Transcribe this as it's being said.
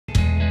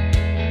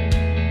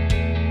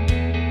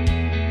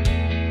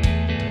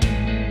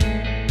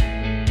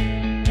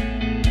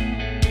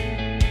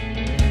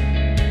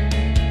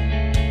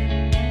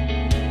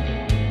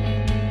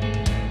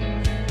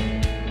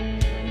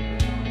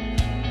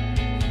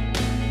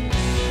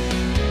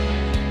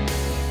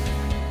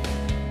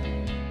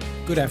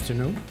Good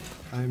afternoon.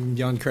 I'm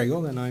Jan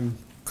Kregel, and I'm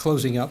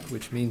closing up,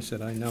 which means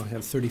that I now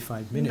have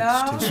 35 minutes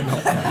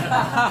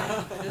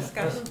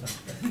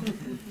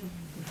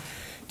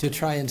to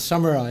try and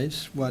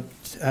summarize what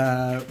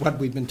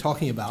we've been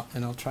talking about.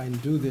 And I'll try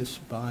and do this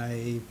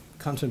by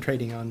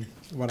concentrating on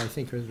what I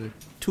think are the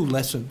two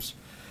lessons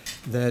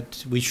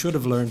that we should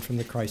have learned from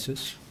the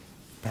crisis.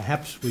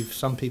 Perhaps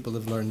some people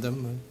have learned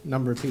them, a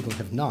number of people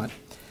have not.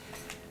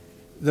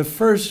 The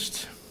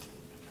first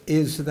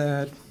is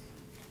that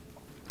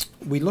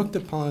we looked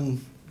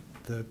upon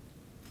the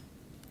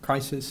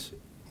crisis,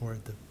 or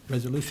the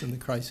resolution of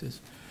the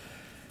crisis,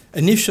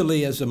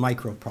 initially as a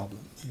micro problem.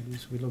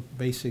 We looked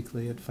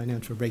basically at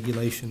financial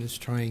regulation as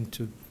trying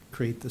to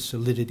create the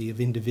solidity of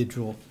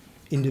individual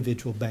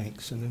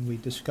banks. And then we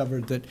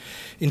discovered that,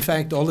 in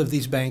fact, all of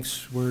these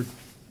banks were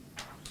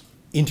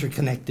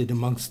interconnected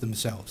amongst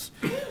themselves.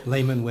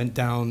 Lehman went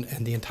down,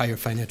 and the entire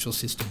financial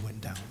system went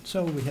down.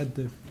 So we had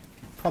the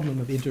problem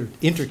of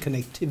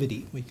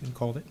interconnectivity, we can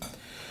call it.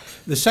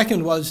 The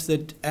second was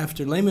that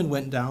after Lehman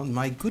went down,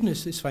 my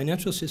goodness, this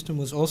financial system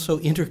was also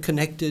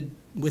interconnected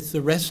with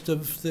the rest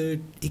of the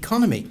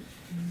economy.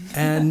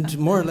 And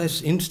more or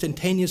less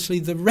instantaneously,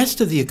 the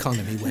rest of the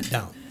economy went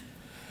down.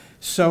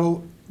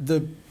 So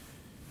the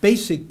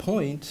basic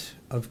point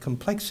of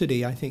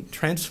complexity, I think,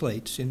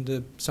 translates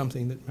into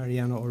something that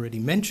Mariana already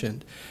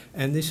mentioned,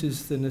 and this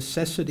is the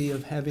necessity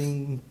of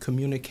having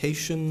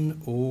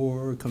communication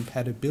or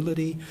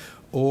compatibility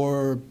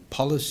or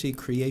policy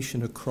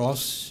creation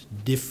across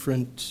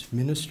different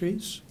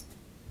ministries.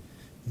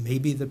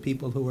 Maybe the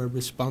people who are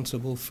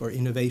responsible for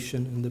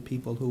innovation and the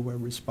people who are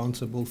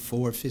responsible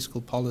for fiscal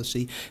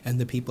policy and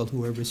the people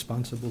who are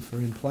responsible for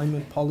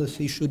employment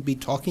policy should be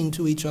talking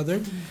to each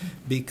other,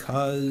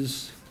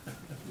 because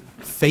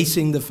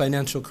facing the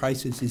financial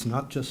crisis is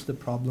not just the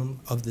problem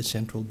of the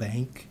central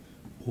bank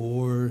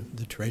or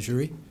the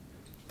Treasury.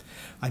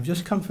 I've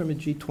just come from a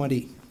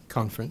G20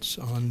 conference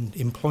on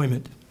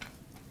employment,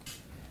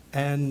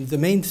 and the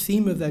main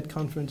theme of that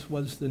conference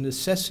was the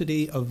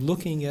necessity of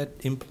looking at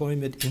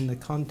employment in the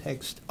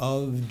context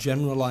of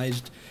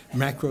generalized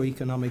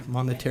macroeconomic,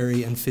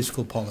 monetary, and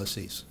fiscal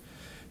policies.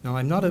 Now,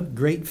 I'm not a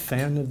great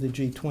fan of the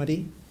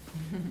G20,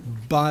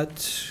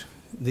 but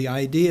the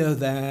idea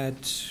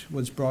that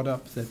was brought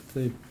up that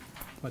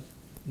what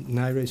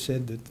Naira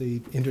said, that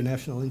the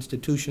international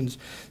institutions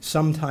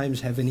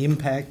sometimes have an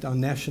impact on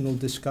national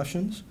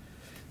discussions.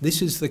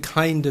 This is the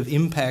kind of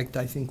impact,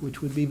 I think,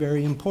 which would be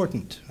very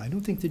important. I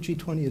don't think the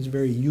G20 is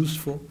very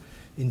useful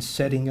in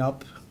setting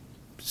up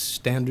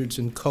standards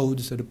and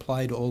codes that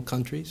apply to all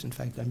countries. In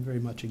fact, I'm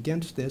very much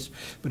against this.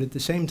 But at the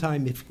same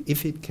time,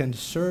 if it can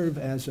serve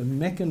as a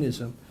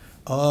mechanism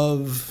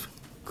of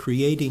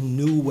creating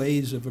new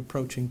ways of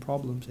approaching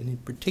problems, and in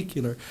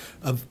particular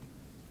of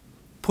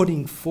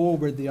putting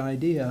forward the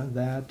idea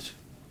that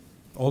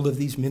all of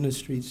these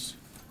ministries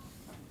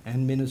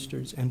and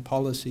ministers and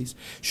policies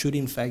should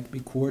in fact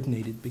be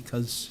coordinated,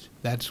 because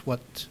that's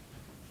what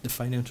the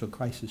financial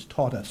crisis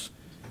taught us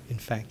in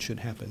fact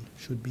should happen,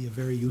 should be a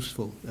very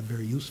useful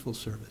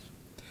service.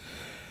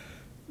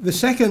 The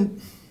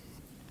second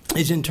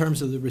is in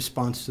terms of the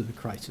response to the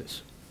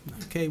crisis.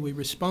 Okay, we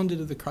responded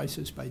to the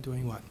crisis by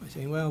doing what? By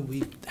saying, well,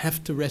 we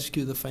have to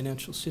rescue the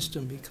financial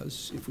system,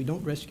 because if we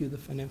don't rescue the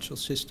financial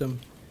system,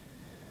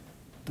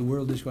 the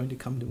world is going to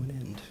come to an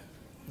end.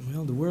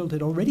 Well, the world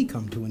had already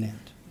come to an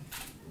end.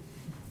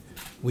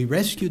 We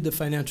rescued the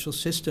financial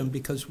system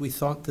because we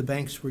thought the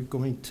banks were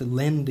going to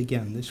lend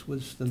again. This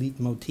was the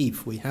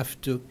leitmotif. We have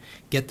to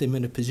get them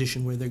in a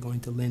position where they're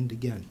going to lend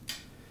again.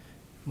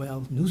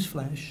 Well,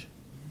 newsflash,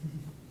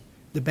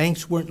 the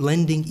banks weren't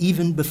lending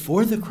even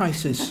before the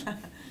crisis.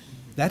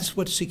 That's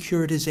what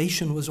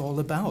securitization was all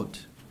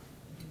about.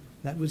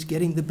 That was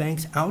getting the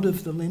banks out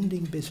of the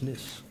lending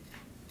business.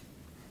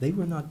 They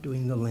were not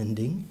doing the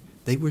lending.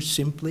 They were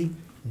simply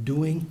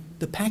doing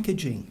the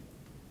packaging,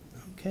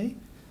 okay?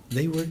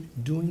 They were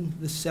doing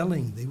the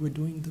selling. They were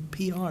doing the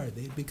PR.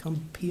 They had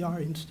become PR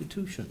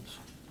institutions.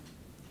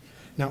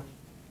 Now,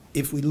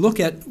 if we look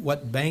at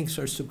what banks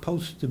are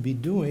supposed to be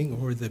doing,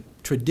 or the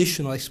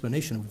traditional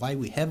explanation of why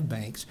we have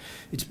banks,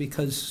 it's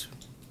because,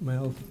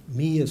 well,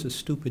 me as a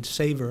stupid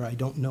saver, I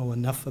don't know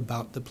enough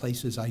about the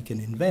places I can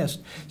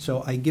invest,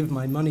 so I give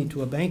my money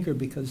to a banker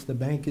because the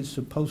bank is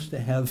supposed to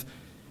have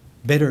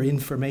better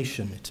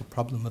information. It's a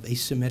problem of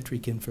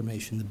asymmetric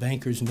information. The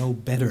bankers know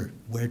better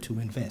where to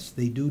invest.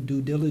 They do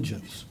due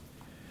diligence.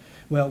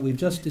 Well, we've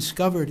just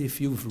discovered, if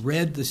you've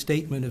read the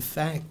statement of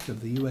fact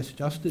of the U.S.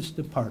 Justice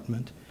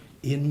Department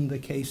in the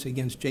case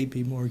against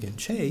J.P. Morgan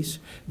Chase,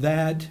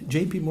 that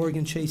J.P.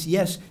 Morgan Chase,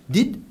 yes,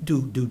 did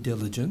do due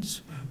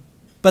diligence,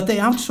 but they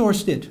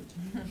outsourced it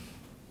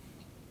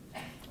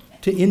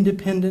to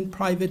independent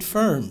private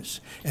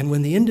firms. And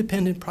when the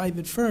independent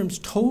private firms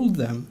told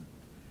them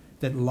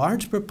that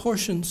large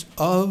proportions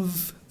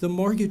of the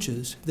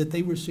mortgages that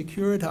they were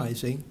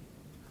securitizing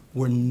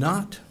were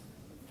not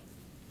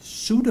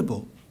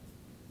suitable,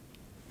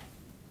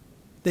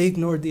 they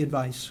ignored the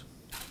advice.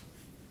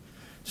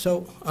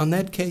 So on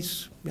that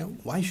case,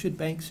 why should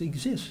banks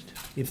exist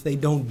if they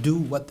don't do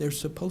what they're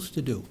supposed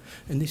to do?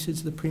 And this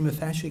is the prima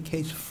facie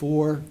case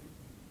for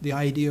the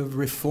idea of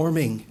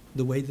reforming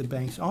the way the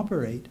banks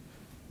operate,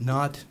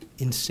 not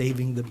in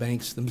saving the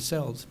banks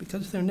themselves,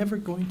 because they're never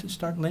going to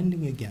start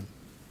lending again.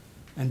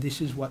 And this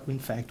is what, in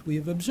fact, we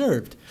have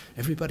observed.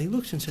 Everybody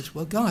looks and says,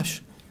 well,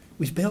 gosh,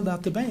 we've bailed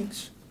out the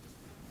banks,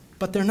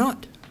 but they're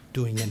not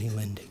doing any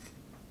lending.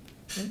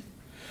 Okay?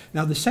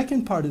 Now, the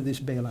second part of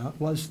this bailout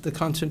was the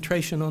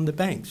concentration on the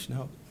banks.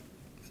 Now,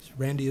 as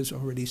Randy has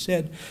already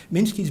said,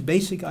 Minsky's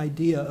basic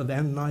idea of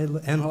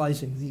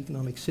analyzing the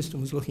economic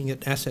system was looking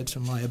at assets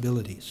and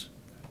liabilities.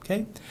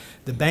 Okay?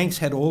 The banks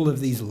had all of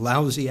these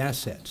lousy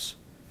assets.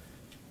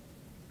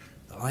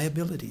 The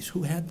liabilities,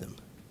 who had them?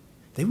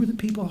 They were the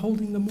people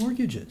holding the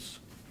mortgages.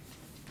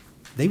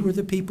 They were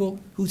the people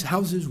whose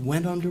houses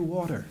went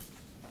underwater.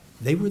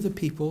 They were the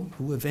people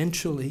who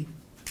eventually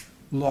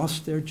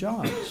lost their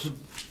jobs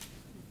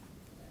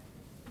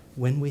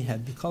when we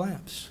had the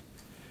collapse.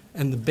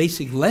 And the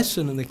basic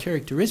lesson and the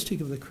characteristic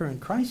of the current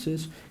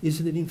crisis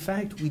is that, in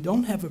fact, we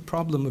don't have a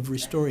problem of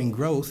restoring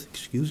growth.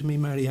 Excuse me,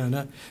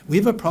 Mariana. We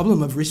have a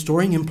problem of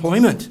restoring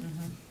employment.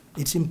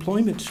 It's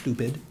employment,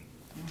 stupid,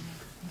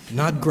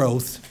 not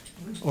growth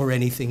or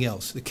anything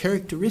else. The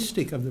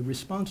characteristic of the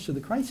response to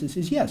the crisis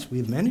is, yes, we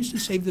have managed to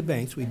save the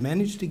banks. We've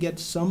managed to get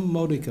some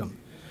modicum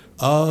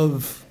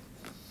of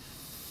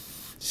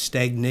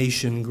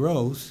stagnation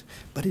growth,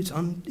 but it's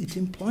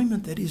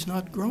employment that is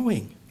not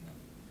growing.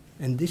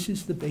 And this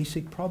is the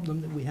basic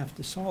problem that we have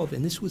to solve.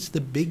 And this was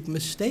the big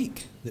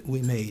mistake that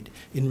we made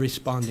in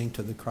responding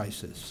to the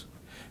crisis.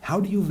 How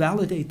do you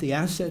validate the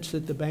assets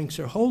that the banks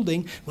are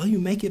holding? Well, you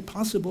make it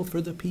possible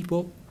for the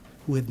people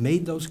who have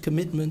made those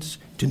commitments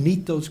to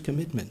meet those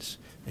commitments.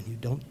 And you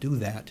don't do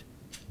that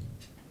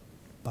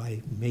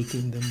by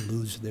making them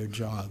lose their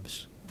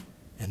jobs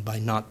and by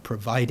not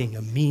providing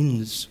a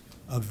means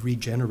of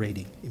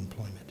regenerating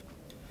employment.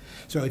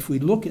 So if we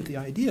look at the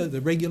idea,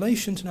 the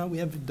regulations, now we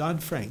have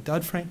Dodd-Frank.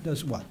 Dodd-Frank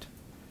does what?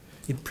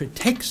 It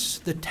protects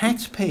the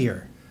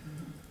taxpayer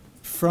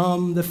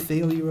from the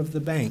failure of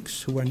the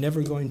banks, who are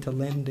never going to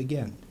lend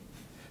again.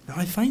 Now,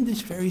 I find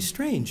this very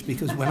strange,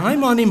 because when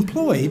I'm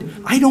unemployed,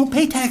 I don't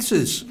pay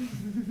taxes.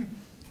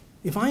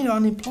 If I'm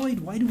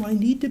unemployed, why do I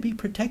need to be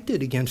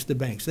protected against the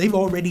banks? They've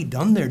already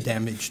done their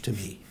damage to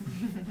me.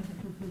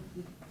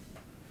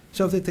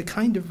 So that the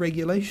kind of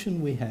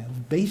regulation we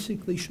have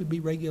basically should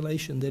be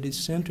regulation that is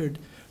centered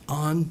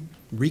on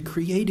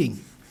recreating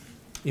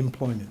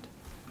employment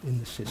in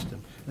the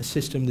system, a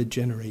system that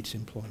generates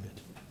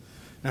employment.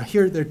 Now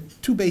here there are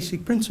two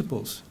basic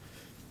principles,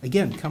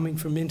 again, coming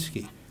from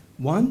Minsky.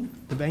 One,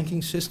 the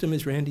banking system,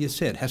 as Randy has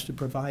said, has to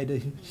provide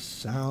a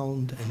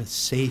sound and a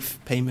safe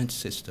payment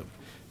system.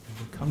 And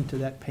we'll come to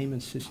that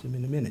payment system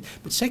in a minute.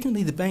 But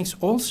secondly, the banks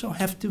also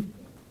have to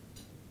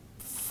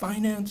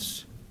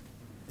finance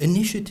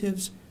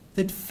initiatives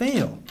that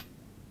fail.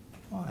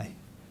 Why?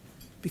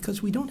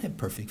 Because we don't have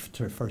perfect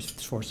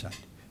foresight.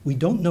 We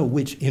don't know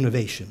which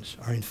innovations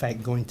are in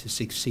fact going to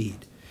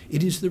succeed.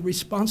 It is the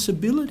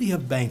responsibility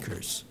of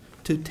bankers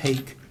to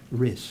take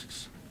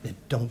risks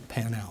that don't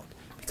pan out.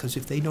 Because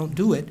if they don't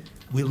do it,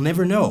 we'll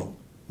never know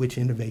which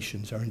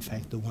innovations are in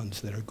fact the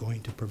ones that are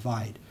going to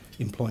provide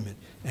employment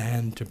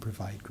and to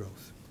provide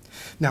growth.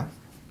 Now,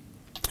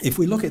 if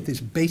we look at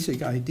this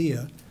basic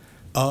idea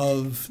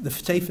of the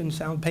safe and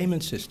sound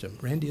payment system,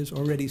 Randy has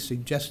already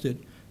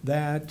suggested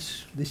that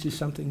this is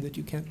something that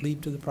you can't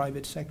leave to the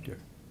private sector.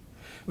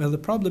 Well, the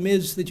problem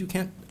is that you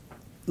can't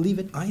leave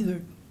it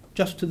either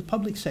just to the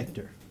public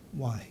sector.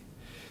 Why?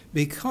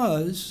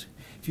 Because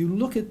if you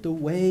look at the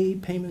way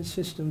payment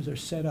systems are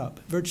set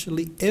up,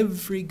 virtually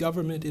every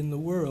government in the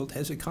world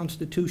has a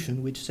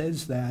constitution which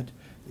says that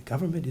the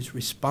government is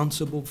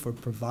responsible for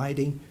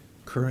providing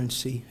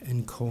currency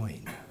and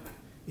coin.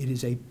 It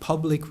is a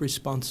public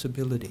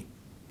responsibility.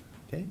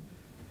 Okay?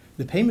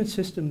 The payment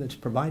system that's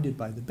provided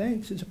by the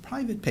banks is a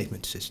private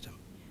payment system.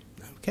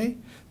 Okay?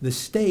 The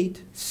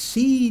state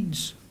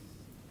cedes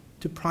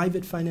to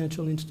private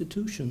financial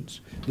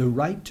institutions the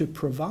right to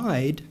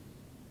provide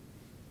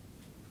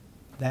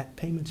that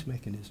payments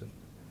mechanism,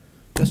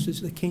 just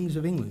as the kings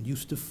of England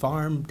used to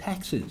farm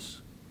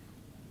taxes.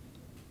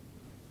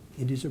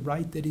 It is a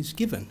right that is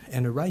given,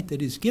 and a right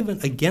that is given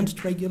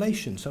against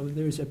regulation. So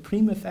there is a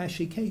prima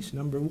facie case,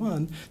 number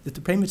one, that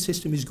the payment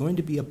system is going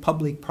to be a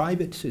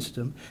public-private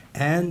system,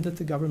 and that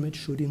the government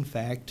should, in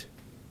fact,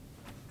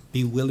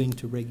 be willing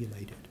to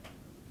regulate it.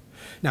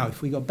 Now,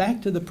 if we go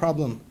back to the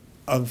problem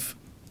of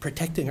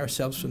protecting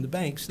ourselves from the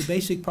banks, the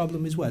basic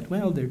problem is what?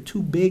 Well, they're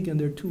too big and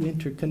they're too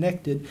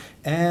interconnected,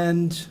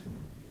 and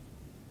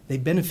they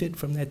benefit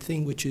from that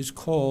thing which is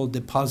called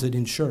deposit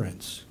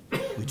insurance,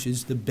 which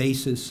is the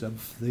basis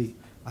of the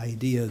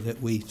idea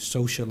that we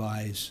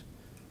socialize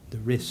the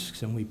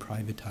risks and we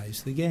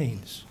privatize the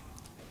gains.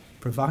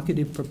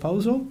 Provocative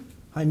proposal,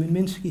 Hyman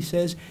Minsky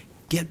says,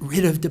 get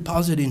rid of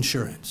deposit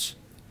insurance.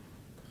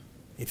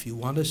 If you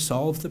want to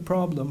solve the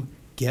problem,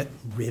 get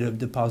rid of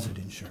deposit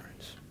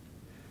insurance.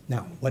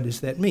 Now, what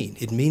does that mean?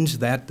 It means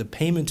that the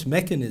payments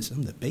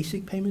mechanism, the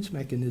basic payments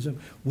mechanism,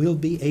 will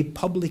be a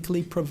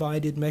publicly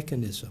provided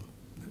mechanism.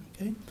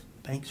 Okay?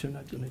 Banks are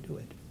not going to do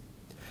it.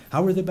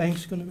 How are the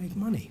banks going to make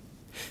money?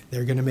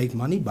 They're going to make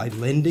money by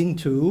lending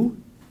to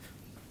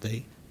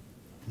the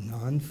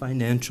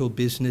non-financial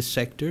business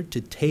sector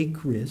to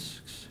take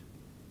risks.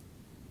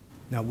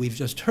 Now, we've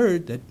just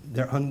heard that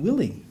they're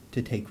unwilling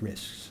to take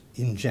risks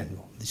in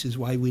general. This is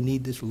why we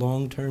need this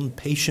long-term,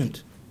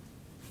 patient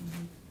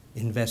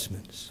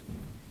investments.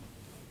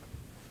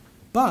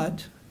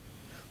 But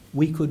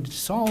we could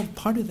solve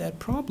part of that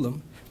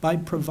problem by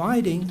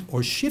providing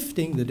or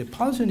shifting the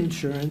deposit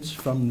insurance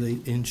from the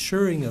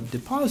insuring of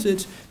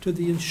deposits to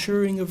the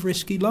insuring of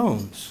risky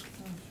loans.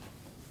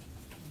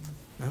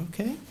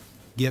 Okay?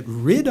 Get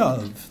rid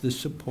of the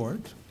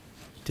support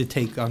to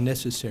take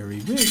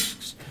unnecessary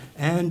risks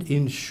and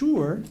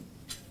insure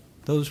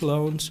those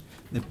loans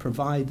that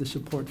provide the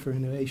support for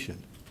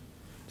innovation.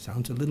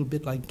 Sounds a little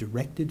bit like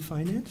directed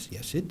finance.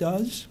 Yes, it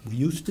does. We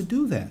used to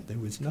do that. There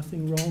was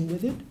nothing wrong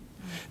with it.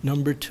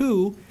 Number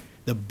two,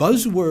 the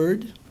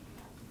buzzword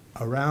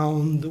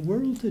around the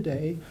world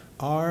today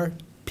are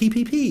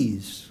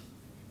PPPs.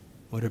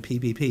 What are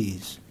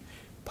PPPs?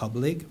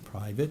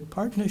 Public-private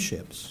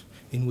partnerships,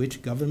 in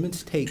which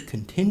governments take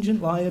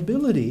contingent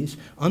liabilities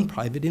on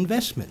private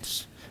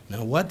investments.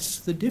 Now, what's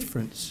the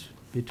difference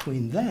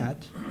between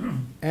that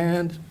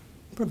and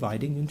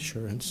providing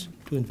insurance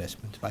to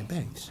investments by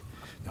banks?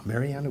 Now,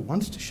 Mariana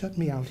wants to shut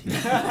me out here,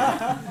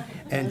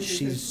 and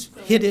she's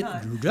hit it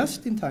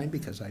just in time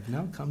because I've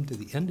now come to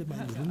the end of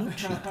my little note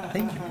sheet.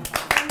 Thank you.